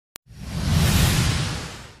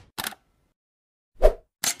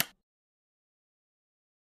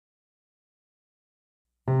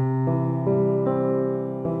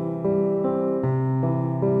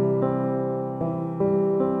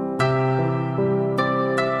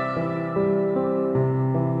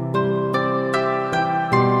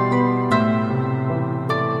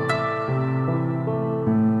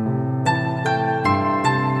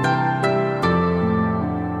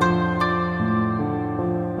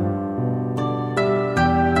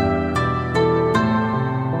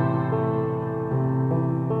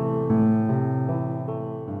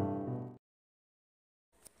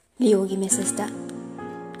ꯚꯤꯗꯤꯑꯣꯒꯤ ꯃꯦꯁꯦꯖꯇ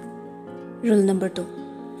rule number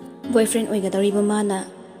 2 boyfriend ꯑꯣꯏꯒꯗꯧꯔꯤꯕ ꯃꯥꯅ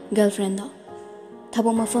ꯒꯔꯜꯐ꯭ꯔꯦꯟꯗꯣ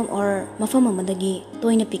ꯊꯕꯛ ꯃꯐꯝ ꯑꯣꯔ ꯃꯐꯝ ꯑꯃꯗꯒꯤ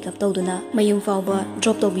ꯇꯣꯏꯅ ꯄꯤꯛꯑꯞ ꯇꯧꯗꯨꯅ ꯃꯌꯨꯝ ꯐꯥꯎꯕ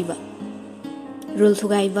ꯗ꯭ꯔꯣꯞ ꯇꯧꯕꯤꯕ ꯔꯨꯜ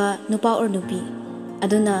ꯊꯨꯒꯥꯏꯕ ꯅꯨꯄꯥ ꯑꯣꯔ ꯅꯨꯄꯤ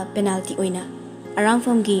ꯑꯗꯨꯅ ꯄꯦꯅꯥꯜꯇꯤ ꯑꯣꯏꯅ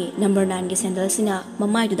ꯑꯔꯥꯡꯐꯝꯒꯤ ꯅꯝꯕꯔ 9ꯒꯤ ꯁꯦꯟꯗꯜꯁꯤꯅ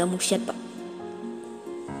ꯃꯃꯥꯏꯗꯨꯗ ꯑꯃꯨꯛ ꯁꯦꯠꯄ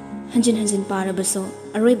ꯍꯟꯖꯤꯟ ꯍꯟꯖꯤꯟ ꯄꯥꯔꯕꯁꯨ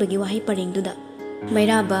ꯑꯔꯣꯏꯕꯒꯤ ꯋꯥꯍꯩ ꯄꯔꯦꯡꯗꯨꯗ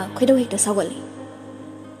ꯃꯩꯔꯥꯕ ꯈꯣꯏꯗꯧ ꯍꯦꯛꯇ ꯁꯥꯎꯒꯠꯂꯤ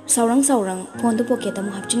ꯁꯥꯎꯔꯪ ꯐꯣꯟꯗꯨ ꯄꯣꯀꯦꯠꯇ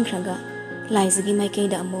ꯑꯃꯨꯛ ꯍꯥꯞꯆꯤꯟꯈ꯭ꯔꯒ ꯂꯥꯏꯖꯒꯤ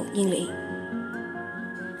ꯃꯥꯏꯀꯩꯗ ꯑꯃꯨꯛ ꯌꯦꯡꯂꯛꯏ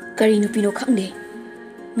ꯀꯔꯤ ꯅꯨꯄꯤꯅꯣ ꯈꯪꯗꯦ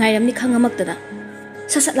ꯉꯥꯏꯔꯝꯅꯤ ꯈꯪꯉꯃꯛꯇꯅ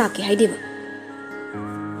ꯁꯠ ꯂꯥꯛꯀꯦ ꯍꯥꯏꯗꯦꯕ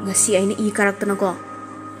ꯉꯁꯤ ꯑꯩꯅ ꯏ ꯀꯥꯔꯛꯇꯅꯀꯣ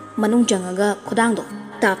ꯃꯅꯨꯡ ꯆꯪꯉꯒ ꯈꯨꯗꯥꯡꯗꯣ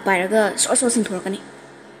ꯇꯥꯞ ꯄꯥꯏꯔꯒ ꯁꯣꯔ ꯆꯤꯡꯊꯣꯔꯛꯀꯅꯤ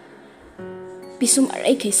ꯄꯤꯁꯨꯝ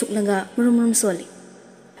ꯑꯔꯩꯈꯩ ꯁꯨꯛꯂꯒ ꯃꯨꯔꯨꯝ ꯁꯣꯜꯂꯤ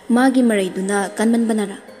ꯃꯥꯒꯤ ꯃꯔꯩꯗꯨꯅ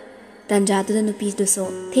ꯀꯟꯃꯟꯕꯅꯔ ꯇꯟꯖꯥꯗꯨꯗ ꯅꯨꯄꯤꯗꯨꯁꯨ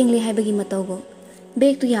ꯊꯦꯡꯂꯦ ꯍꯥꯏꯕꯒꯤ ꯃꯇꯧꯕꯨ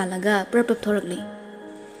ꯕꯦꯒꯇꯨ ꯌꯥꯜꯂꯒ ꯄ꯭ꯔꯞ ꯊꯣꯔꯛꯂꯤ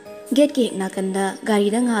ꯒꯦꯠꯀꯤ ꯍꯦꯛ ꯅꯥꯀꯟꯗ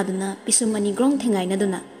ꯒꯥꯔꯤꯗ ꯉꯥꯗꯨꯅ ꯄꯤꯁꯨꯝ ꯑꯅꯤ ꯒ꯭ꯔꯣꯡ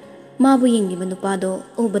ꯊꯦꯡꯒꯥꯏꯅꯗꯨꯅ ꯃꯥꯕꯨ ꯌꯦꯡꯂꯤꯕ ꯅꯨꯄꯥꯗꯣ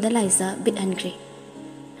ꯎꯕꯗ ꯂꯥꯏꯖ ꯕꯤꯠ ꯍꯟꯈ꯭ꯔꯦ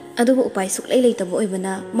ꯑꯗꯨꯕꯨ ꯎꯄꯥꯏ ꯁꯨꯛꯂꯩ ꯂꯩꯇꯕ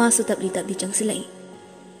ꯑꯣꯏꯕꯅ ꯃꯥꯁꯨ ꯇꯞꯂꯤ ꯆꯪꯁꯤꯜꯂꯛꯏ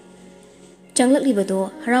ꯆꯪꯂꯛꯂꯤꯕꯗꯣ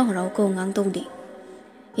ꯍꯔꯥꯎ ꯀꯧ ꯉꯥꯡ ꯇꯧꯗꯦ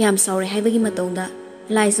ꯌꯥꯝ ꯁꯥꯎꯔꯦ ꯍꯥꯏꯕꯒꯤ ꯃꯇꯧꯗ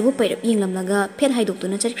ꯂꯥꯏꯖꯕꯨ ꯄꯩꯔꯞ ꯌꯦꯡꯂꯝꯂꯒ ꯐꯦꯠ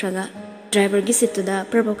ꯍꯥꯏꯗꯣꯛꯇꯨꯅ ꯆꯠꯈ꯭ꯔꯒ ꯗ꯭ꯔꯥꯏꯚꯔꯒꯤ ꯁꯤꯠꯇꯨꯗ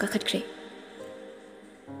ꯄ꯭ꯔꯞ ꯀꯥꯈꯠꯈ꯭ꯔꯦ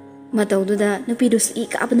ꯃꯇꯧꯗꯨꯗ ꯅꯨꯄꯤꯗꯨꯁꯨ ꯏ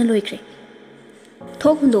ꯀꯥꯕꯅ ꯂꯣꯏꯈ꯭ꯔꯦ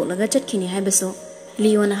ꯊꯣꯛ ꯍꯨꯟꯗꯣꯛꯂꯒ ꯆꯠꯈꯤꯅꯤ ꯍꯥꯏꯕꯁꯨ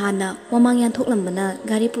ꯂꯤꯌꯣꯅ ꯍꯥꯟꯅ ꯃꯃꯥꯡ ꯌꯥꯟꯊꯣꯛꯂꯝꯕꯅ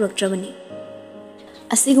ꯒꯥꯔꯤ ꯄꯨꯔꯛꯇ꯭ꯔꯕꯅꯤ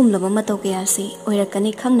ꯑꯁꯤꯒꯨꯝꯂꯕ ꯃꯇꯧ ꯀꯌꯥꯁꯤ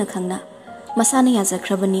ꯑꯣꯏꯔꯛꯀꯅꯤ ꯈꯪꯅ ꯃꯁꯥꯅ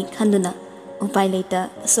ꯌꯥꯖꯈ꯭ꯔꯕꯅꯤ ꯈꯟꯗꯨꯅ ꯎꯄꯥꯏ ꯂꯩꯇ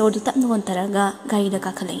ꯁꯣꯔꯗꯨ ꯇꯞꯅ ꯍꯣꯟꯊꯔꯒ ꯒꯥꯔꯤꯗ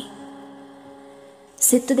ꯀꯥꯈꯠꯂꯛꯏ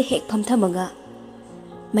ꯁꯤꯠꯇꯨꯗ ꯍꯦꯛ ꯐꯝꯊꯕꯒ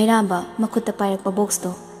ꯃꯩꯔꯥꯕ ꯃꯈꯨꯠꯇ ꯄꯥꯏꯔꯛꯄ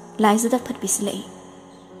ꯕꯣꯛꯁꯇꯣ ꯂꯥꯏꯖꯗ ꯐꯠ ꯄꯤꯁꯤꯜꯂꯛꯏ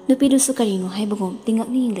ꯅꯨꯄꯤꯗꯨꯁꯨ ꯀꯔꯤꯅꯣ ꯍꯥꯏꯕꯒꯨꯝ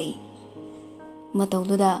ꯇꯤꯡꯉꯛꯅ ꯌꯦꯡꯂꯛꯏ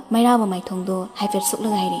ꯃꯇꯧꯗꯨꯗ ꯃꯩꯔꯥꯕ ꯃꯥꯏꯊꯣꯡꯗꯣ ꯍꯥꯏꯐꯦꯠ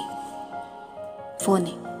ꯁꯨꯛꯂꯒ ꯍꯥꯏꯔꯛꯏ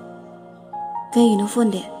ꯐꯣꯟꯅꯤ ꯀꯩꯒꯤꯅꯣ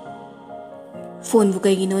ꯐꯣꯟꯗꯤ ꯐꯣꯟꯕꯨ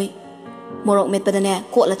ꯀꯩꯒꯤꯅꯣꯏ ꯃꯣꯔꯣꯛ ꯃꯦꯠꯄꯗꯅꯦ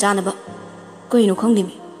ꯀꯣꯠꯂ ꯆꯥꯅꯕ ꯀꯩꯅꯣ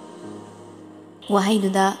ꯈꯪꯗꯦꯃꯤ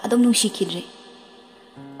ꯋꯥꯍꯩꯗꯨꯗ ꯑꯗꯨꯝ ꯅꯨꯡꯁꯤꯈꯤꯗ꯭ꯔꯦ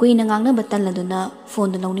ꯀꯨꯏꯅ ꯉꯥꯡꯅꯕ ꯇꯜꯂꯗꯨꯅ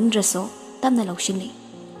ꯐꯣꯟꯗꯨ ꯂꯧꯅꯤꯡꯗ꯭ꯔꯁꯨ ꯇꯞꯅ ꯂꯧꯁꯤꯜꯂꯤ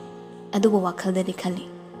ꯑꯗꯨꯕꯨ ꯋꯥꯈꯜꯗꯗꯤ ꯈꯜꯂꯤ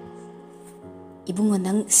ꯏꯕꯨꯡꯉꯣ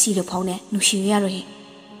ꯅꯪ ꯁꯤꯔ ꯐꯥꯎꯅꯦ ꯅꯨꯡꯁꯤꯌꯨ ꯌꯥꯔꯣꯏꯍꯦ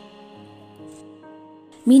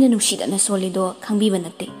ꯃꯤꯅ ꯅꯨꯡꯁꯤꯗꯅ ꯁꯣꯜꯂꯤꯗꯣ ꯈꯪꯕꯤꯕ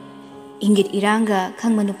ꯅꯠꯇꯦ ꯏꯪꯒꯤꯠ ꯏꯔꯥꯡꯒ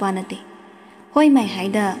ꯈꯪꯕ ꯅꯨꯄꯥ ꯅꯠꯇꯦ ꯍꯣꯏ ꯃꯥꯏ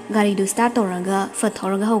ꯍꯥꯏꯗ ꯒꯥꯔꯤꯗꯨ ꯁ꯭ꯇꯥꯔꯠ ꯇꯧꯔꯒ ꯐꯠ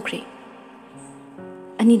ꯊꯧꯔꯒ ꯍꯧꯈ꯭ꯔꯦ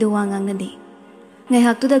ꯑꯅꯤꯗꯣ ꯋꯥ ꯉꯥꯡꯅꯗꯦ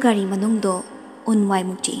ꯉꯥꯏꯍꯥꯛꯇꯨꯗ ꯒꯥꯔꯤ ꯃꯅꯨꯡꯗꯣ ꯎꯟ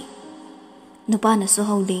ꯋꯥꯏꯃꯨꯛ ꯆꯤꯛꯏ ꯅꯨꯄꯥꯅꯁꯨ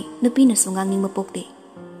ꯍꯧꯗꯦ ꯅꯨꯄꯤꯅꯁꯨ ꯉꯥꯡꯅꯤꯡꯕ ꯄꯣꯛꯇꯦ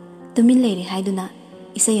ꯇꯨꯃꯤꯟ ꯂꯩꯔꯦ ꯍꯥꯏꯗꯨꯅ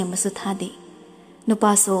ꯏꯁꯩ ꯑꯃꯁꯨ ꯊꯥꯗꯦ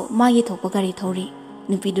ꯅꯨꯄꯥꯁꯨ ꯃꯥꯒꯤ ꯊꯣꯛꯄ ꯒꯥꯔꯤ ꯊꯧꯔꯤ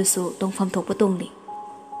ꯅꯨꯄꯤꯗꯨꯁꯨ ꯇꯣꯡꯐꯝ ꯊꯣꯛꯄ ꯇꯣꯡꯂꯤ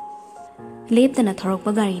ꯂꯦꯞꯇꯅ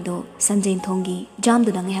ꯊꯧꯔꯛꯄ ꯒꯥꯔꯤꯗꯣ ꯁꯟꯖꯦꯟꯊꯣꯡꯒꯤ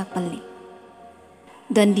ꯖꯥꯝꯗꯨꯗ ꯉꯥꯏꯍꯥꯛ ꯄꯜꯂꯤ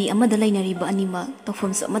ꯗꯟꯗꯤ ꯑꯃꯗ ꯂꯩꯅꯔꯤꯕ ꯑꯅꯤꯃꯛ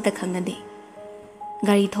ꯇꯧꯐꯝꯁꯨ ꯑꯃꯠꯇ ꯈꯪꯅꯗꯦ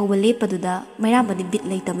ꯒꯥꯔꯤ ꯊꯧꯕ ꯂꯦꯞꯄꯗꯨꯗ ꯃꯩꯔꯥꯕꯗꯤ ꯕꯤꯠ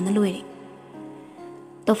ꯂꯩꯇꯕꯅ ꯂꯣꯏꯔꯦ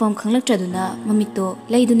ꯇꯧꯐꯝ ꯈꯪꯂꯛꯇ꯭ꯔꯗꯨꯅ ꯃꯃꯤꯠꯇꯣ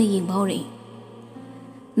ꯂꯩꯗꯨꯅ ꯌꯦꯡꯕ ꯍꯧꯔꯛꯏ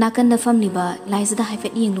ꯅꯥꯀꯟꯗ ꯐꯝꯂꯤꯕ ꯂꯥꯏꯖꯗ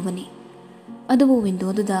ꯍꯥꯏꯐꯦꯠ ꯌꯦꯡꯂꯨꯕꯅꯤ ꯑꯗꯨꯕꯨ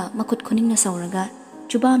ꯋꯤꯟꯗꯣꯗꯨꯗ ꯃꯈꯨꯠ ꯈꯨꯅꯤꯡꯅ ꯁꯧꯔꯒ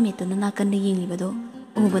ꯆꯨꯕꯥ ꯃꯦꯠꯇꯨꯅ ꯅꯥꯀꯟꯗ ꯌꯦꯡꯂꯤꯕꯗꯣ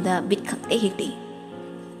ꯎꯕꯗ ꯕꯤꯠ ꯈꯪꯇꯦꯛ ꯍꯦꯛꯇꯦ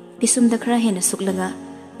ꯄꯤꯁꯨꯝꯗ ꯈꯔ ꯍꯦꯟꯅ ꯁꯨꯛꯂꯒ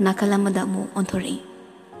ꯅꯥꯀꯜ ꯑꯃꯗ ꯑꯃꯨꯛ ꯑꯣꯟꯊꯣꯔꯛꯏ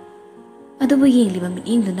ꯑꯗꯨꯕꯨ ꯌꯦꯡꯂꯤꯕ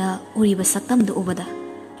ꯃꯤꯠꯌꯦꯡꯗꯨꯅ ꯎꯔꯤꯕ ꯁꯛꯇꯝꯗꯨ ꯎꯕꯗ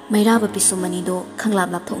ꯃꯩꯔꯥꯕ ꯄꯤꯁꯨꯝ ꯑꯅꯤꯗꯣ ꯈꯪꯂꯥꯞ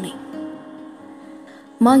ꯂꯥꯞꯊꯣꯛꯅꯩ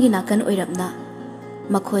ꯃꯥꯒꯤ ꯅꯥꯀꯟ ꯑꯣꯏꯔꯞꯅ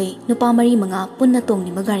ꯃꯈꯣꯏ ꯅꯨꯄꯥ 4-5 ꯄꯨꯟꯅ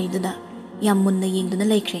ꯇꯣꯡꯂꯤꯕ ꯒꯥꯔꯤꯗꯨꯗ ꯌꯥꯝ ꯃꯨꯟꯅ ꯌꯦꯡꯗꯨꯅ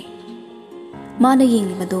ꯂꯩꯈ꯭ꯔꯦ ꯃꯥꯅ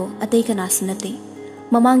ꯌꯦꯡꯂꯤꯕꯗꯣ ꯑꯇꯩ ꯀꯅꯥꯁꯨ ꯅꯠꯇꯦ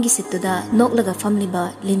ꯃꯃꯥꯡꯒꯤ ꯁꯤꯠꯇꯨꯗ ꯅꯣꯛꯂꯒ ꯐꯝꯂꯤꯕ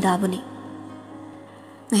ꯂꯤꯟꯗꯥꯕꯨꯅꯤ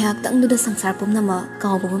ꯉꯥꯏꯍꯥꯛꯇꯪꯗꯨꯗ ꯁꯪꯁꯥꯔ ꯄꯨꯝꯅꯃꯛ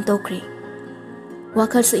ꯀꯥꯎꯕꯒꯨꯝ ꯇꯧꯈ꯭ꯔꯦ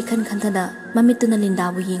ꯋꯥꯈꯜꯁꯨ ꯏꯈꯟ ꯈꯟꯊꯗ ꯃꯃꯤꯠꯇꯨꯅ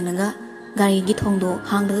ꯂꯤꯟꯗꯥꯕꯨ ꯌꯦꯡꯂꯒ ꯒꯥꯔꯤꯒꯤ ꯊꯣꯡꯗꯣ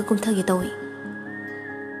ꯍꯥꯡꯂꯒ ꯀꯨꯝꯊꯒꯦ ꯇꯧꯏ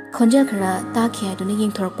ꯈꯣꯟꯖꯦꯜ ꯈꯔ ꯇꯥꯈꯤ ꯍꯥꯏꯗꯨꯅ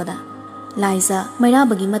ꯌꯦꯡꯊꯣꯔꯛꯄꯗ ꯂꯥꯏꯖ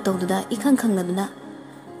ꯃꯩꯔꯥꯕꯒꯤ ꯃꯇꯧꯗꯨꯗ ꯏꯈꯪ ꯈꯪꯂꯗꯨꯅ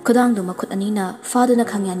ꯈꯨꯗꯥꯡꯗꯨ ꯃꯈꯨꯠ ꯑꯅꯤꯅ ꯐꯥꯗꯨꯅ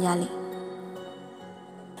ꯈꯪꯌꯥꯟ ꯌꯥꯜꯂꯤ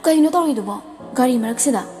ꯀꯩꯅꯣ ꯇꯧꯔꯤꯗꯨꯕꯣ ꯒꯥꯔꯤ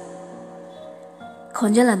ꯃꯔꯛꯁꯤꯗ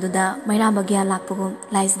ꯈꯣꯟꯖꯦꯜ ꯑꯗꯨꯗ ꯃꯩꯔꯥꯕ ꯒ꯭ꯌꯥꯟ ꯂꯥꯛꯄꯒꯨꯝ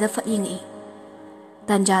ꯂꯥꯏꯖꯗ ꯐꯠ ꯌꯦꯡꯉꯛꯏ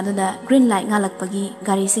ꯇꯟꯖꯥꯗꯨꯗ ꯒ꯭ꯔꯤꯟ ꯂꯥꯏꯠ ꯉꯥꯜꯂꯛꯄꯒꯤ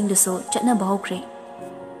ꯒꯥꯔꯤꯁꯤꯡꯗꯨꯁꯨ ꯆꯠꯅꯕ ꯍꯧꯈ꯭ꯔꯦ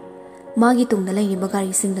ꯃꯥꯒꯤ ꯇꯨꯡꯗ ꯂꯩꯔꯤꯕ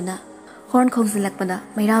ꯒꯥꯔꯤꯁꯤꯡꯗꯨꯅ ꯍꯣꯔꯟ ꯈꯣꯡꯖꯤꯜꯂꯛꯄꯗ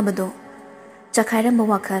ꯃꯩꯔꯥꯕꯗꯣ ꯆꯈꯥꯏꯔꯝꯕ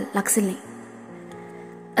ꯋꯥꯈꯜ ꯂꯥꯛꯁꯤꯜꯂꯤ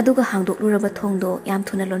ꯑꯗꯨꯒ ꯍꯥꯡꯗꯣꯛꯂꯨꯔꯕ ꯊꯣꯡꯗꯣ ꯌꯥꯝ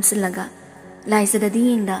ꯊꯨꯅ ꯂꯣꯟꯁꯤꯜꯂꯒ ꯂꯥꯏꯖꯗꯗꯤ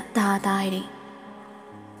ꯌꯦꯡꯗ ꯇꯥ ꯍꯥꯏꯔꯤ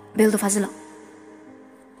ꯕꯦꯜꯗꯣ ꯐꯥꯖꯤꯜꯂꯣ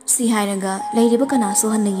ꯁꯤ ꯍꯥꯏꯔꯒ ꯂꯩꯔꯤꯕ ꯀꯅꯥꯁꯨ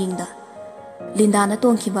ꯍꯟꯅ ꯌꯦꯡꯗ ꯂꯤꯟꯗꯥꯅ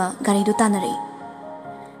ꯇꯣꯡꯈꯤꯕ ꯒꯥꯔꯤꯗꯨ ꯇꯥꯟꯅꯔꯛꯏ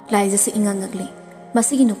ꯂꯥꯏꯖꯁꯨ ꯏꯉꯛꯉꯛꯂꯤ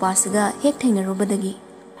ꯃꯁꯤꯒꯤ ꯅꯨꯄꯥꯁꯤꯒ ꯍꯦꯛ ꯊꯦꯡꯅꯔꯨꯕꯗꯒꯤ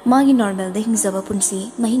ꯃꯥꯒꯤ ꯅꯣꯔꯃꯦꯜꯗ ꯍꯤꯡꯖꯕ ꯄꯨꯟꯁꯤ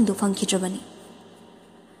ꯃꯍꯤꯡꯗꯨ ꯐꯪꯈꯤꯗ꯭ꯔꯕꯅꯤ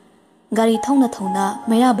ꯒꯥꯔꯤ ꯊꯧꯅ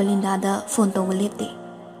ꯃꯩꯔꯥꯕ ꯂꯤꯟꯗꯥꯗ ꯐꯣꯟ ꯇꯧꯕ ꯂꯦꯞꯇꯦ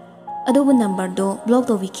ꯑꯗꯨꯕꯨ ꯅꯝꯕꯔꯗꯣ ꯕ꯭ꯂꯣꯛ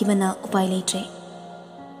ꯇꯧꯕꯤꯈꯤꯕꯅ ꯎꯄꯥꯏ ꯂꯩꯇ꯭ꯔꯦ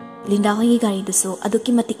ꯂꯤꯟꯗꯥ ꯍꯣꯏꯒꯤ ꯒꯥꯔꯤꯗꯨꯁꯨ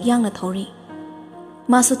ꯑꯗꯨꯛꯀꯤ ꯃꯇꯤꯛ ꯌꯥꯡꯅ ꯊꯧꯔꯤ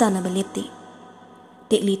ꯃꯥꯁꯨ ꯇꯥꯟꯅꯕ ꯂꯦꯞꯇꯦ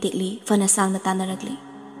ꯇꯦꯛꯂꯤ ꯐꯅ ꯁꯥꯡꯅ ꯇꯥꯟꯅꯔꯛꯂꯤ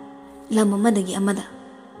ꯂꯝ ꯑꯃꯗꯒꯤ ꯑꯃꯗ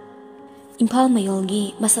Imphal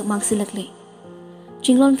mayolgi masak mangsilakle.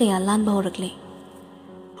 Chinglon kaya lanba horakle.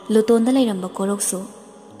 Lutonda layramba korokso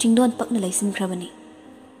chingdon pakna laisinkrabani.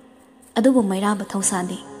 Adubu Mairaba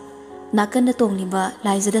thawsadi. Nakanda tongliba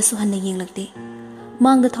laizada suhanna yenglakte.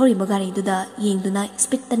 Mangda thori bagari duda yengduna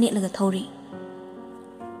speed ta netlaga thori.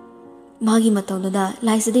 Magi matawduda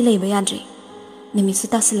laizadi leiba yadre. Nimisu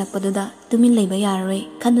tasilakpaduda tumin leiba yarare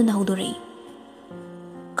kanduna hawdorei.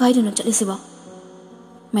 Kaiduna chatlisiba.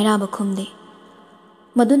 Mairaba khumde.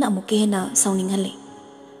 Maduna amuke hena sawninghalle.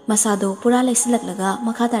 Masado pura laisilaklaga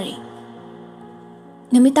makhatare.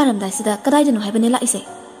 Namitaramdaisida kadaidano haibane laise.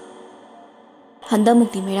 Handa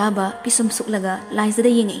mukti Mairaba pisum suklaga laizada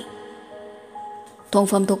yengi.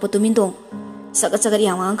 Tongfam tokpa tumin tong. Sagat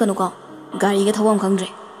yang kanu ko. Gari ga thawam khangdre.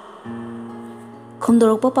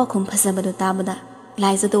 Khumdorokpa pakhum phasabadu tabada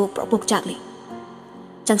laizado propok chakli.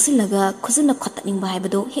 Changsilaga khuzina khotatningba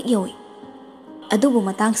haibado hek yawi. Adubu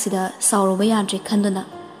matangsida sauroba yadre khanduna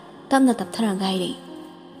tamna taptharaga haire.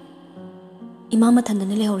 Imama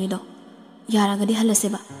thandana lehorido yaragadi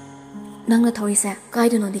halaseba. Nangna thorise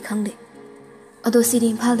kaidano di khangde. Ado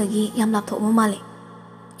siri Impaldagi yam lapthokma male.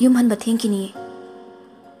 Yum hanba thengkini.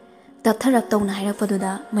 Taptharak tawna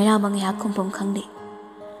hairakpaduda Mairaba ngihak khumpham khangde.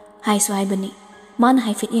 Haisu haibani mana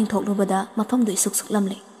haifit yengthoklubada mafamdu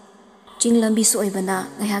isuk-suklamle. Chinglambi su oibana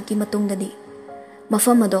ngihaki matungdadi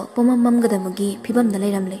mafam ado pomamamgadabagi phibamda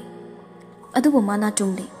leiramle. Adubu mana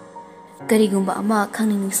chungde. Karigumba ama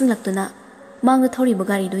khangning ningsinglakduna mangda thoriba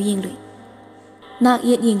garido yenglui. Nak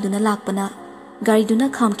yet yengduna lakpana gariduna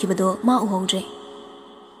khamkibado ma uhongdre.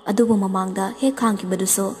 Adubu mamangda hek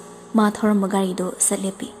khangkibaduso ma thoramba garido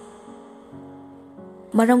satlepi.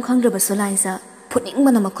 Maram khangdrabaso laisa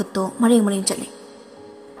phutningbana makhutto mareng chatle.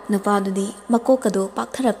 Nupadudi makokado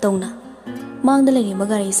paktharap tawna mangda leiriba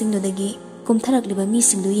gari singdudagi kumtharakliba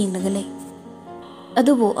misingdu yenglaga lei.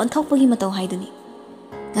 Adubu onthokpagi mataw haiduni.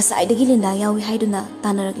 Ngasaidagi linda yawi haiduna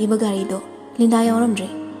tanarakliba garido linda yawramdre.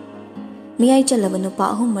 Miyai chalaba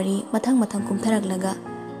nupa ahum mari mathang kumtharaklaga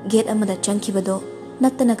gate amada changkibado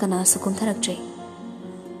nattana kanasu kumtharaktre.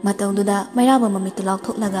 Matawduda Mairaba mamitu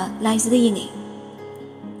lakthoklaga laizida yengi.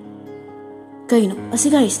 Kaino asi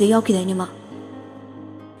garisida yawkidaini ma.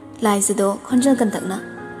 Laizado khonjal kantakna.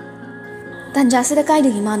 Tanjasida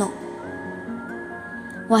kaidagi mano.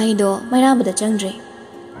 Wahido Mairabada changdre.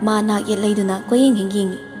 Ma nak yet leiduna koyeng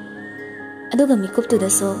yengi. Aduga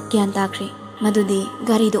mikuptudaso gyan takre. Madudi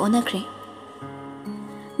garido onakre.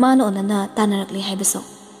 Mano onana tanarakli haibaso.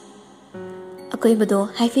 Akoibado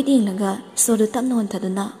haifit yenglaga sodu tapna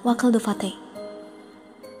hontaduna wakaldo fatay.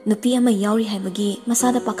 Nupi ama yawri haibagi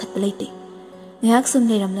masada pakhat palaite. Ngayak sum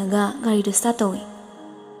leiramlaga garido start tawi.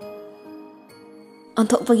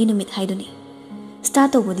 Onthokpagi numit haiduni.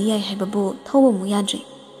 Start tawbudi yai haibabu thawba mu yadre.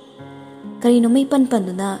 Karino may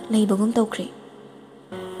panpanduna leibagum tawkre.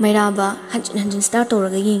 Mairaba hanjin start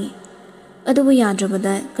tawraga yengi. Adubu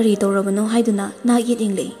yadrabada kari tawrabano haiduna nak yet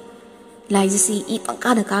yenglei. Laizasi I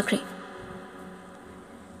pangkada kakre.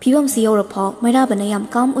 Phibam si yawraphaw Mairabana yam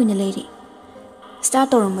calm oina leiri. Start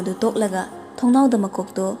tawramadu toklaga thongnawda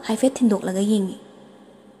makokto haifet thindoklaga yengi.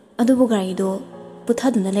 Adubu garido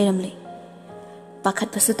puthaduna leiramle.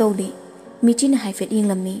 Pakhat pasu tawdi michina haifet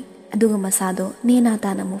yenglammi aduga masado nena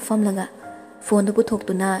tana mu famlaga phone do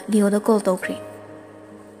puthoktuna Leo da call tawkre.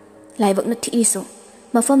 Laibakna thiiso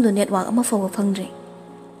mafamdu network ama fawa phangdre.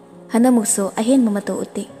 Hanamukso ahen mamato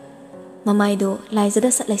utti. Mamaido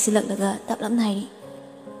laizada satlaisilakdaga taplamna hairi.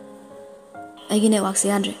 Aigi network se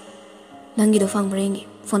yadre. Nangido fangbrengi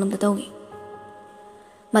phone amda tawgi.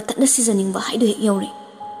 Matatna seasoning ba haido hek yawri.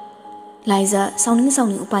 Laiza sounding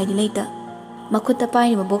upaidi leita. Makutta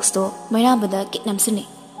painiba box to Mairabada kitnamsine.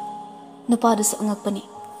 Nupadu sa angakpani.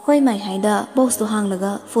 Hoi mai haida box to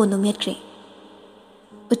hanglaga phone no metkre.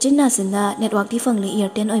 Uchin nasinda network di fangli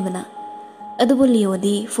Airtel oibana. Adubu Leo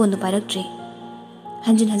di phone do pairaktre.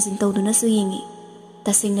 Hanjin tawduna su yengi.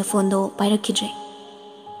 Tasingna phone do pairakidre.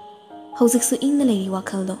 Hawzik su ingna leiri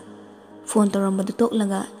wakaldo. Phone tawrambadu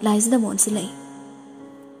toklaga laizada mo onsilai.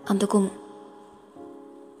 Amtakum.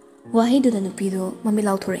 Wahidu da nupido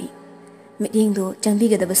mamilaw thorai. Mityengdo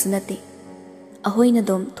changbigadaba sunati. Ahoina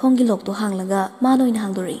dom thongi lokto hanglaga manoina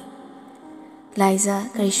hangdori. Laiza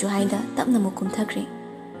karishu haida tapna mo kumthakre.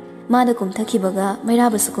 Mada kumthakibaga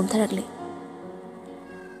Mairaba su kumtharakle.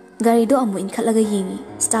 Garido amu inkhatlaga yengi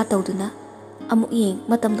start tawduna amu yeng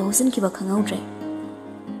matamda hosinkiba khangawdre.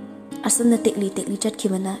 Asamna tekli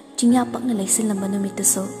chatkibana chingya pakna laisilamba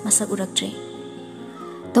numitaso masak uraktre.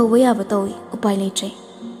 Tawba yaba tawi upai leitre.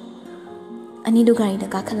 Anido garida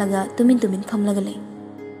kakalaga tumin famlaga lei.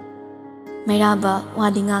 Mairaba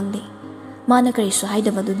wadi ngangde. Mana karisu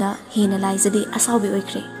haidabaduda hena laizadi asawbi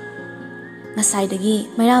oikre.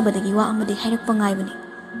 Nasayadagi mairabadagi wa amadi hairakpa ngaibani.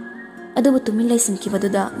 Adubu tumin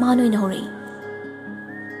laisinkibaduda maanoina horai.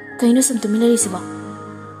 Kaino sum tumin lairisiba?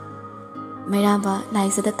 Mairaba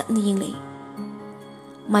laizada tapna yinglai.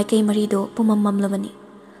 Maikai marido pumamamlabani.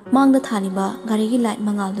 Mangda thaliba garigi light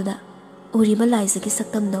mangalduda uriba laizagi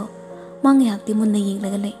saktamdo mangyakti munna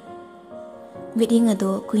yinglaga lai. Viding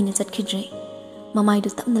ado kuina chatkidre.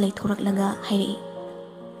 Mamaidu tapna lai thoraklaga hairi.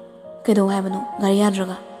 Kedo haibano gari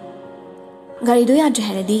yadraga. Gari do yadre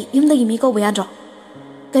hairadi yumdagi mi kauba yadra.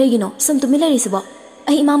 Karigino sum tumin lairisiba?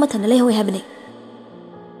 Ai ima mathana lai hoi haibani.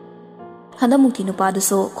 Handa mukti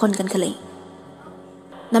nupaduso khonkan khalai.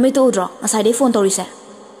 Namito udra ngasai phone torise.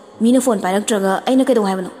 Mina phone pairaktraga aina kedo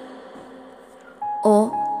haibano.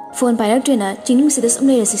 O phone pairaktrena chingning sida sum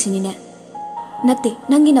lairasi sinine. Natte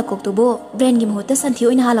nangi nakoktobo brain gi mohota santhi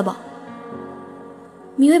oina halaba.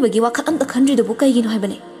 Mioi bagi wakhat amta khandri dobu kaigino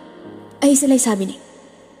haibani. Ai se laisabini.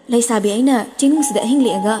 Laisabi aina chingning sida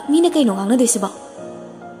hingleaga mina kaino ngangna desiba.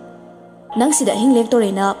 Nang sida hinglek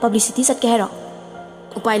torena publicity satke hairo.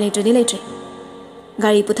 Upai leitradi leitre.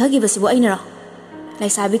 Gari puthagi basibo aina ra.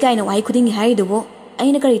 Laisabi kaina wai khudingi hai dobo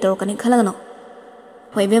aina kari torokani khalagano.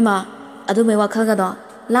 Hoi bema adu me wakhalga do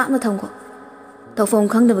lakna thamko. Tawfom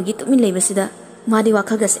khangdabagi tumin leibasida madi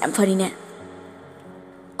wakhalga se am farine.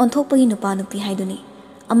 Onthokpagi nupa nupi haiduni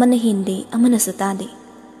amana hindi amana satadi.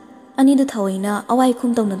 Ani du thawaina awai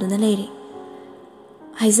khum tawnaduna leiri.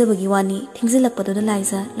 Haizabagi wani thingzilakpaduna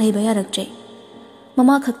laiza leiba yaraktre.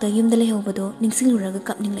 Mama khakta yumda lehobado ningsiluraga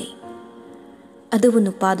kapninglei. Adubu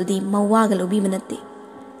nupadudi mawaga lobiba natti.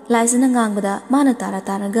 Laizana ngangbada mana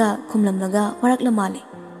taraga khumlamlaga warakla male.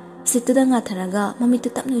 Situda ngatharaga mamitu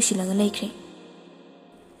tapna usilaga leikre.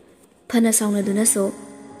 Phana saunaduna so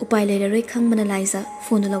upai leiraroi khangmana laiza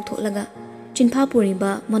phone lauthoklaga chinpha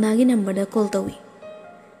puriba monagi number da call tawi.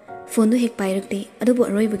 Phone du hek pairakte adubu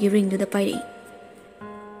aroibagi ring du da pairi.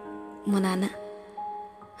 Monana.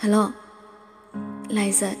 Hello.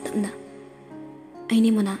 Liza tapna.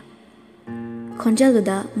 Aini mona. Khonjal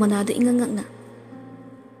da mona du ingangakna.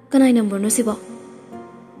 Kanai number no sibo.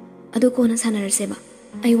 Adu ko na sanarase ba.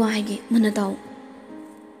 Ai wa haigi mona taw.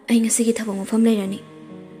 Ai ngasigi thabang mafam leirani.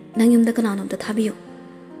 Nangyumda kananom ta thabiyo.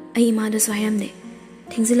 Ai ima da swayamne.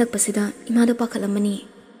 Thingzilak pasida ima da pakhalamani.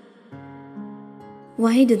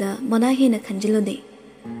 Wahi du da mona hena khanjilode.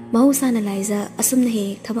 Mahusana Liza asumna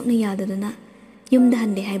he thabakna yadaduna yumda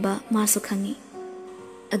hande haiba masu khangi.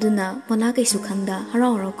 Aduna mona kaisu khangda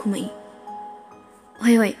harau harau khumai.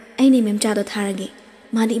 Hoi hoi aini mem chado tharagi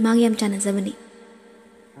madi imagi yam chana zabani.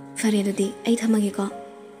 Fare dudi ai thamagi ko.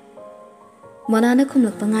 Mona na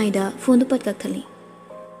khumlakpa ngaida phone du pat kakthali.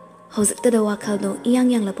 Hojikta da wakhaldo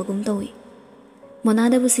iyang yang lapagum tawi. Mona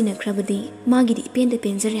da busina khrabadi magi di pen de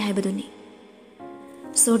penjare haibaduni.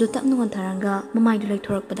 Sordu tapnu antharanga mamai du like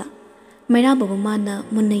thorakpada maira babu mana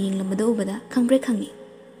munna yinglamada ubada khangbre khangi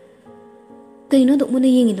kaino do munna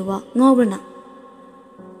yingi duwa ngawrana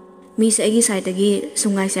mi se agi side agi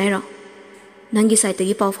sungai sai ro nangi side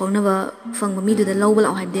agi paw phawna ba phangba mi du da lawbal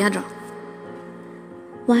aw haid yadra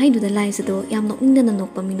wahai du da lai se do yam nok ning da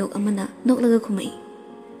nok paminok amana noklaga khumai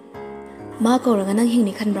ma kawraga nang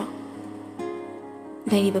hingni khanbra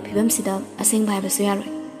gairi ba phibam sida aseng bhai ba su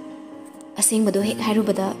yaroi Asing bado hek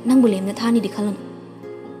hairubada nang bulem na thani dikhalon.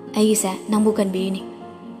 Ai sa nang bukan birini.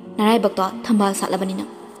 Narai bakto thambal satlabani na.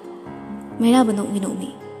 Maira banok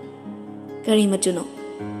minumi. Kari machuno.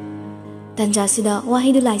 Tanja sida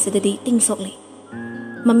wahidu laisa dadi tingsokle.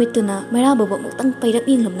 Mamituna maira babo muktang pairak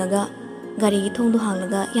yinglamnaga gari gi thongdu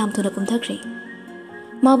hanglaga yam thuna kumthakri.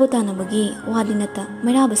 Mabu tanabagi wadinata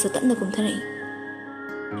maira basu tatna kumtharai.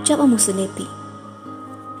 Chap amusu lepi.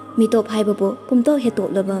 Mitop haibabo pumto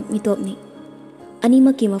hetop laba mitop ni.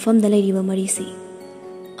 Anima ki mafam da lairiba marisi.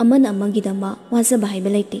 Aman amagi dama wazaba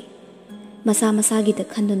haiba laite. Masa masagi da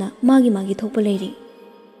khanduna magi thokpa lairi.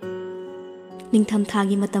 Ningtham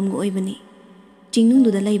thagi matamgu oibani. Jingnung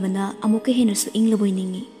du da laibana amuka henasu inglaboi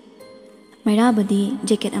ningi. Mairabadi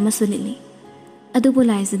jacket amasu litli. Adubu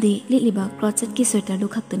laizadi litliba crotchet ki sweater du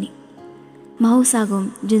khaktani.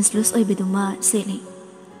 Mahusagum jeans loose oibiduma seli.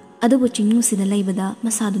 Adubu chingnung sida laibada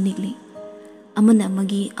masadu nikli. Amana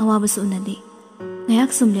amagi awabasu unadi.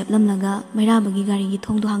 Ngayak sumlep lamlaga mairabagi gari gi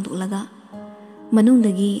thongdu hangdoklaga.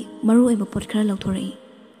 Manungdagi maru oiba pot khara lauthorei.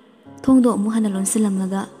 Thongdo amu hana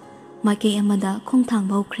lonsilamlaga maikei amada khongthang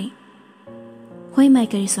baukhri. Hoi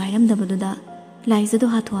maikari su hairamdabaduda laizadu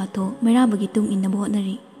hatho mairabagi tung innabu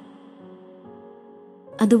hotnari.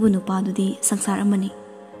 Adubu nupadudi sangsar amani.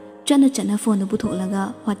 Chana phone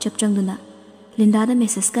puthoklaga WhatsApp changduna Linda da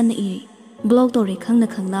message kanna iri. Blog tori khangna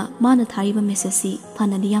mana thariba message si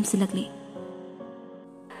phanadi yamsilakli.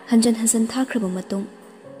 Hanjan thakraba matung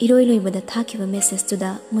iroi loibada thakiba message tuda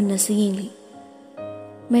munna su yengli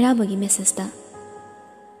mairabagi message ta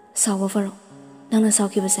sawa faro nangna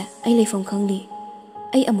sawkibase ai leifam khangli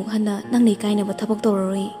ai amuk hanna nang nei kaina ba thabak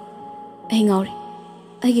toroi ai ngauri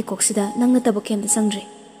ai gi koksida nangna tabak kem da sangdre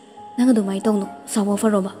nang adu mai tawno sawa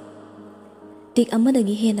faro ba tik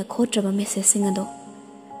amadagi hena khotraba message singado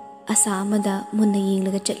asa amada munna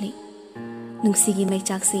yenglaga chatli nungsigi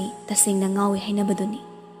maichaksi tasengna ngawi haina baduni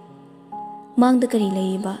mangda kari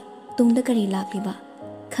leiba tungda kari lakliba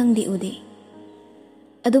khangdi ude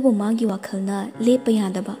adubu magi wakhalna lepa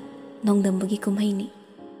yadaba nongdambagi kumhaini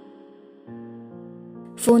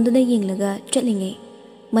phone da yenglaga chatlinge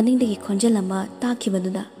maningdagi khonjalama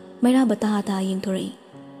takhibaduda mairaba ta yengthorai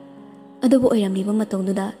adubu oiramliba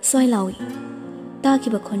matongduda soilawi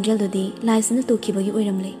takhiba khonjaldudi laisna tukibagi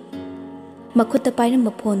oiramle makhutta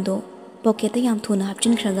pairamba phone do pocket yam thuna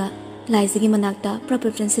hapchinkhraga laisigi manakta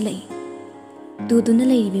preference lai tuduna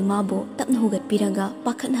leiribi mabo tapna hugat piraga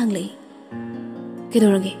pakhat hanglei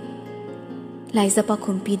kedorage laisa pa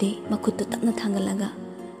khumpi de makhuttu tapna thangalaga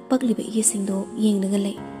paklibe yesingdo yengnaga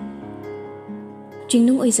lei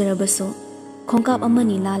jingnung oizarabaso khongkap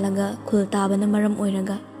amani lalaga khul tabana maram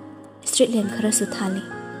oiraga street line khara su thali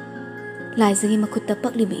laisagi makhutta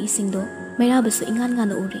paklibe isingdo mairabaso ingan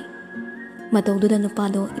ngana uri matawduda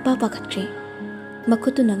nupado ipa pakhatre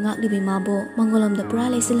makhuttu na ngaklibi mabo mangolomda pura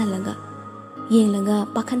leisilhalaga yenglaga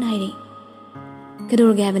pakhan haire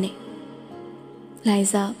kedorage habane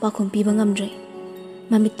laisa pakhum piba ngamdre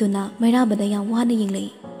mamittuna mairabada yam wana yenglei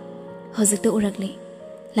hojikta urakle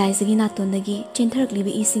laisagi natondagi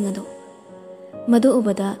chentharaklibi isingado madu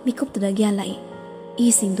ubada mikuptuda gyan lai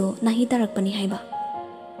isingdo nahi tarakpani haiba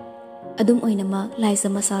adum oinama laisa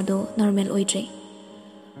masado normal oidre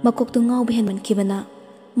makoktu ngau behenman kibana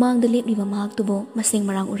mangda lepliba mahaktubo maseng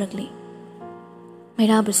marang urakle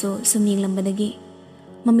mairabaso sumning lambadagi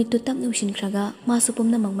mamittu tapna ushinkhraga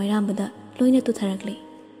masupumna mang mairambada loina tutharakle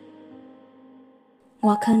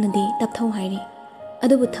wakhalnadi tapthau hairi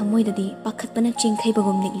adubu thamoidadi pakhatpana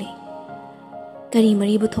chingthaibagum likle kari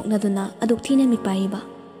maribu thoknaduna aduk thina mi paiba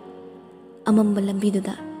amamba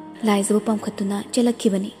lambiduda laizabu pamkhatuna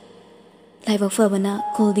chelakkibani laiba fabana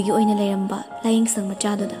koldigi oina leiramba laying sang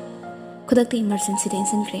machaduda khudakta emergency de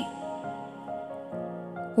insinkre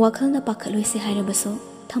wakhalna pakhatloise hairabaso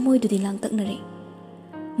thamoidudi langtaknare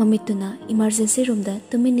mamituna emergency room da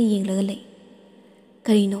tumini yenglaga lei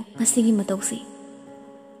karino ngasigi matausi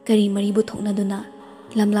kari maribu thoknaduna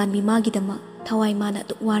lamlanbi magidama thawai mana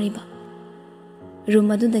tu wariba room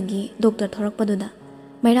adudagi doctor thorakpaduda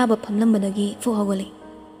mairaba phamlambadagi fuhogole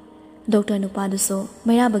doctor nupaduso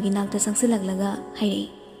mairabagi nakta sangsilaglaga hairei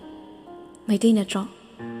maitai natro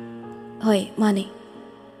hoi mane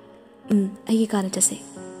aigi kana chase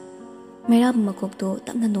mairaba makokto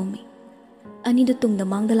tapna nomi ani du tungda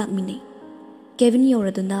mangda lakmini Kevin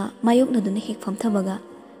yoraduna mayoknaduna hek famthabaga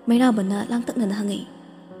mairabana langtakna hangai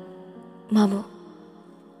mabo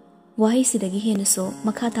wahi sidagi henaso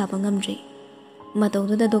makha thaba ngamdre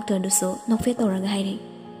matawduda doctor duso nokfe toraga haire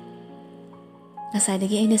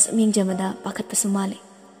nasaidagi aina saming jamada pakhat pasumale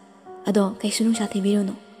ado kaisunu sa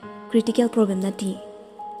thibirono critical problem nati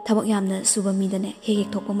thabak yamna suba midane hek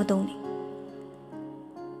thokpa matawni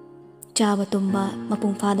chaba tumba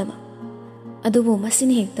mapung fadaba adubo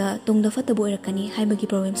masini hekta tungda fatabu erakani haibagi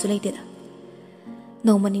problem su leiteda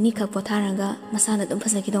nongmani ni khak potharaga masana dum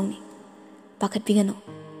phasaki dongni pakhat pigano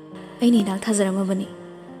aini dak thajarama bani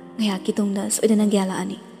ngaya ki tungda soidana gyala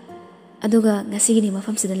ani aduga ngasigi ni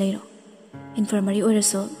mafam sida leiro infirmary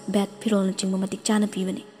oraso bed pirol chingma matik chana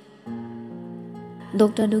pibani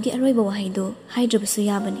doctor dugi aroiba wahaido haidrabasu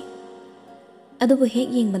yabani adubu hek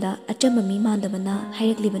yengbada achamba mi mandabana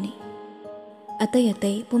haireklibani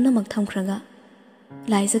atay pumnamak thamkhraga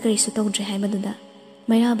laisa karisu tawdre haibaduda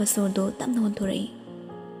mairaba sordo tamna honthurai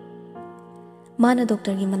mana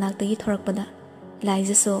doctor gi manaktagi thorakpada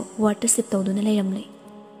laisa so ward sip tawduna leiramle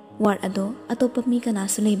ward ado atopa mi kana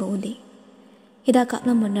su leiba udi hida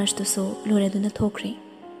kaplam nurse to so loreduna thokre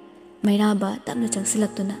mairaba tamna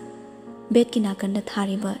changsilaktuna bed ki nakanda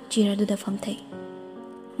thariba chiraduda famthai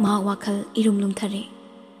ma wakhal irumlum thare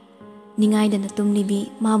ningai dana tumlibi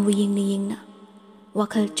mabu yengna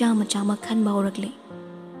wakhal chama khan baurakle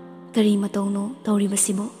kari matawno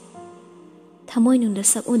tawribasibo thamoi nungda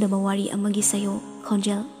sak udaba wari amagi sayo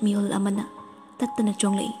khonjal mihul amana tattana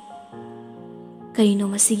chonglei karino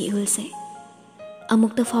masigi ihulse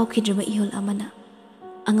amukta fawkhidraba ihul amana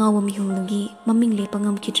angawa mihulgi maming le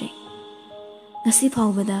pangam khidre ngasi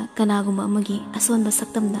fawbada kanaguma amagi asonba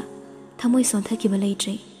saktamda thamoi sonthakiba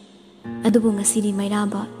leitre adubu ngasidi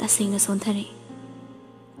mairaba tasengna sonthare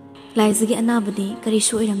laizigi anabadi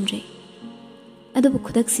karisu iramre ꯑꯗꯨꯕꯨ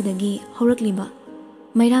ꯈꯨꯗꯛꯁꯤꯗꯒꯤ ꯍꯧꯔꯛꯂꯤꯕ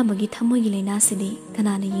ꯃꯩꯔꯥꯕꯒꯤ ꯊꯃꯣꯏꯒꯤ ꯂꯩꯅꯥꯁꯤꯗꯤ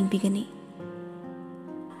ꯀꯅꯥꯅ ꯌꯦꯡꯕꯤꯒꯅꯤ?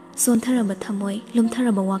 ꯁꯣꯟꯊꯔꯕ ꯊꯃꯣꯏ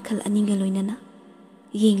ꯂꯨꯝꯊꯔꯕ ꯋꯥꯈꯜ ꯑꯅꯤꯒ ꯂꯣꯏꯅꯅ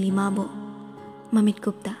ꯌꯦꯡꯂꯤ ꯃꯥꯕꯨ ꯃꯃꯤꯠ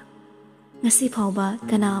ꯀꯨꯞꯇ ꯉꯁꯤ ꯐꯥꯎꯕ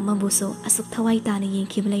ꯀꯅꯥ ꯑꯃꯕꯨꯁꯨ ꯑꯁꯨꯛ ꯊꯋꯥꯏ ꯇꯥꯅ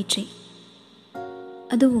ꯌꯦꯡꯈꯤꯕ ꯂꯩꯇ꯭ꯔꯤ꯫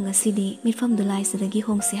 ꯑꯗꯨꯕꯨ ꯉꯁꯤꯗꯤ ꯃꯤꯐꯝꯗꯨ ꯂꯥꯏꯁꯤꯗꯒꯤ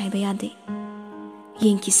ꯍꯣꯡꯁꯤ ꯍꯥꯏꯕ ꯌꯥꯗꯦ꯫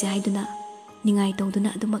 ꯌꯦꯡꯈꯤꯁꯤ ꯍꯥꯏꯗꯨꯅ ꯅꯤꯡꯉꯥꯏ ꯇꯧꯗꯨꯅ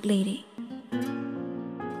ꯑꯗꯨꯃꯛ ꯂꯩꯔꯦ꯫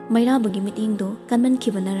 ꯃꯩꯔꯥꯕꯒꯤ ꯃꯤꯠꯌꯦꯡꯗꯨ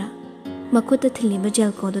ꯀꯟꯃꯟꯈꯤꯕꯅꯔ ꯃꯈꯨꯠꯇ ꯊꯤꯜꯂꯤꯕ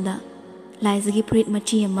ꯖꯦꯜꯀꯣꯗꯨꯗ ꯂꯥꯏꯖꯒꯤ ꯐꯨꯔꯤꯠ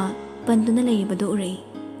ꯃꯆꯤ ꯑꯃ ꯄꯟꯗꯨꯅ ꯂꯩꯔꯤꯕꯗꯨ ꯎꯔꯛꯏ꯫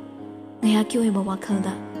 ꯉꯥꯏꯍꯥꯛꯀꯤ ꯑꯣꯏꯕ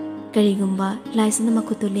ꯋꯥꯈꯜꯗ ꯀꯔꯤꯒꯨꯝꯕ ꯂꯥꯏꯖꯅ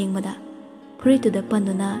ꯃꯈꯨꯠꯇꯨ ꯂꯦꯡꯕꯗ ꯐꯨꯔꯤꯠꯇꯨꯗ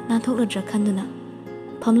ꯄꯟꯗꯨꯅ ꯅꯥꯟꯊꯣꯛꯂꯗ꯭ꯔꯥ ꯈꯟꯗꯨꯅ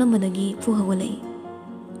ꯐꯝꯂꯝꯕꯗꯒꯤ ꯐꯨ ꯍꯧꯒꯠꯂꯛꯏ꯫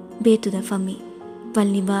 ꯕꯦꯠꯇꯨꯗ ꯐꯝꯃꯤ꯫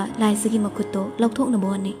 ꯄꯜꯂꯤꯕ ꯂꯥꯏꯖꯒꯤ ꯃꯈꯨꯠꯇꯣ ꯂꯧꯊꯣꯛꯅꯕ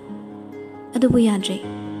ꯍꯣꯠꯅꯩ꯫ ꯑꯗꯨꯕꯨ ꯌꯥꯗ꯭ꯔꯦ꯫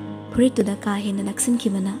 ꯐꯨꯔꯤꯠꯇꯨꯗ ꯀꯥ ꯍꯦꯟꯅ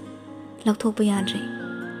ꯅꯛꯁꯤꯟꯈꯤꯕꯅ ꯂꯧꯊꯣꯛꯄ ꯌꯥꯗ꯭ꯔꯦ꯫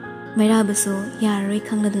 ꯃꯩꯔꯥꯕꯁꯨ ꯌꯥꯔꯔꯣꯏ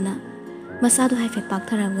ꯈꯪꯂꯗꯨꯅ ꯃꯁꯥꯗꯨ ꯍꯥꯏꯐꯦꯠ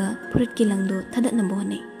ꯄꯥꯛꯊꯔꯒ ꯐꯨꯔꯤꯠꯀꯤ ꯂꯪꯗꯨ ꯊꯗꯠꯅꯕ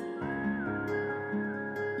ꯍꯣꯠꯅꯩ꯫